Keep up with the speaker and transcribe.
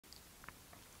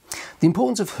The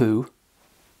importance of who,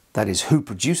 that is, who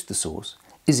produced the source,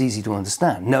 is easy to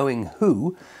understand. Knowing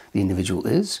who the individual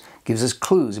is gives us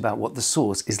clues about what the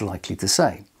source is likely to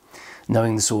say.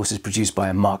 Knowing the source is produced by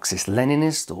a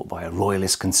Marxist-Leninist or by a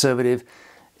royalist conservative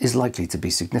is likely to be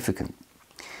significant.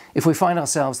 If we find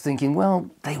ourselves thinking, well,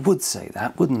 they would say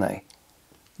that, wouldn't they?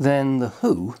 Then the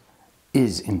who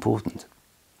is important.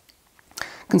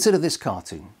 Consider this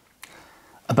cartoon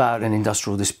about an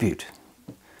industrial dispute.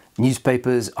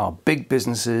 Newspapers are big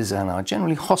businesses and are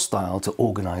generally hostile to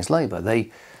organised labour. They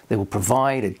will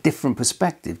provide a different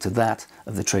perspective to that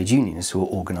of the trade unionists who are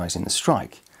organising the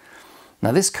strike.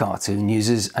 Now, this cartoon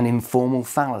uses an informal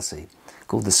fallacy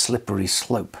called the slippery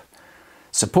slope.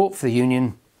 Support for the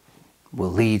union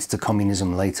will lead to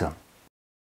communism later.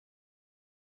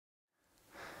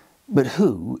 But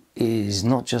who is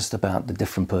not just about the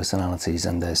different personalities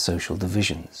and their social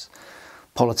divisions.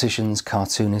 Politicians,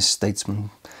 cartoonists, statesmen,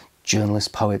 journalists,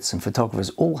 poets and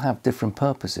photographers all have different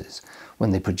purposes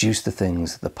when they produce the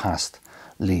things that the past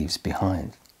leaves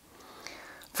behind.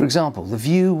 For example, the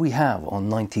view we have on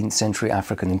 19th century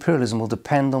African imperialism will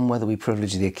depend on whether we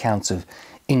privilege the accounts of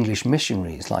English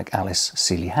missionaries like Alice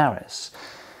Seeley Harris,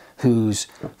 whose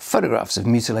photographs of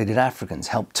mutilated Africans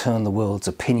helped turn the world's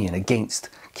opinion against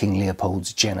King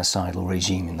Leopold's genocidal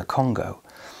regime in the Congo,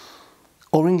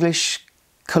 or English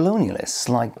colonialists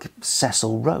like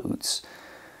Cecil Rhodes,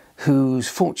 whose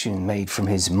fortune made from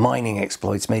his mining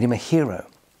exploits made him a hero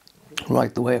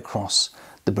right the way across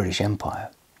the British Empire.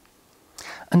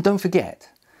 And don't forget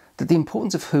that the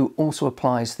importance of who also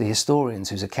applies to the historians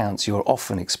whose accounts you are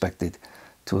often expected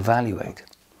to evaluate.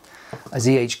 As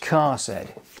E.H. Carr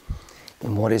said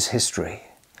in What is History?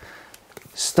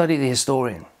 Study the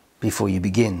historian before you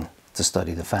begin to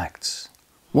study the facts.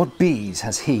 What bees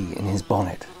has he in his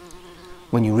bonnet?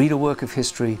 When you read a work of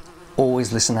history,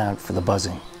 always listen out for the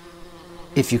buzzing.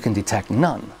 If you can detect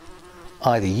none,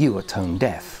 either you are tone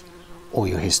deaf or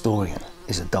your historian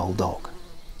is a dull dog.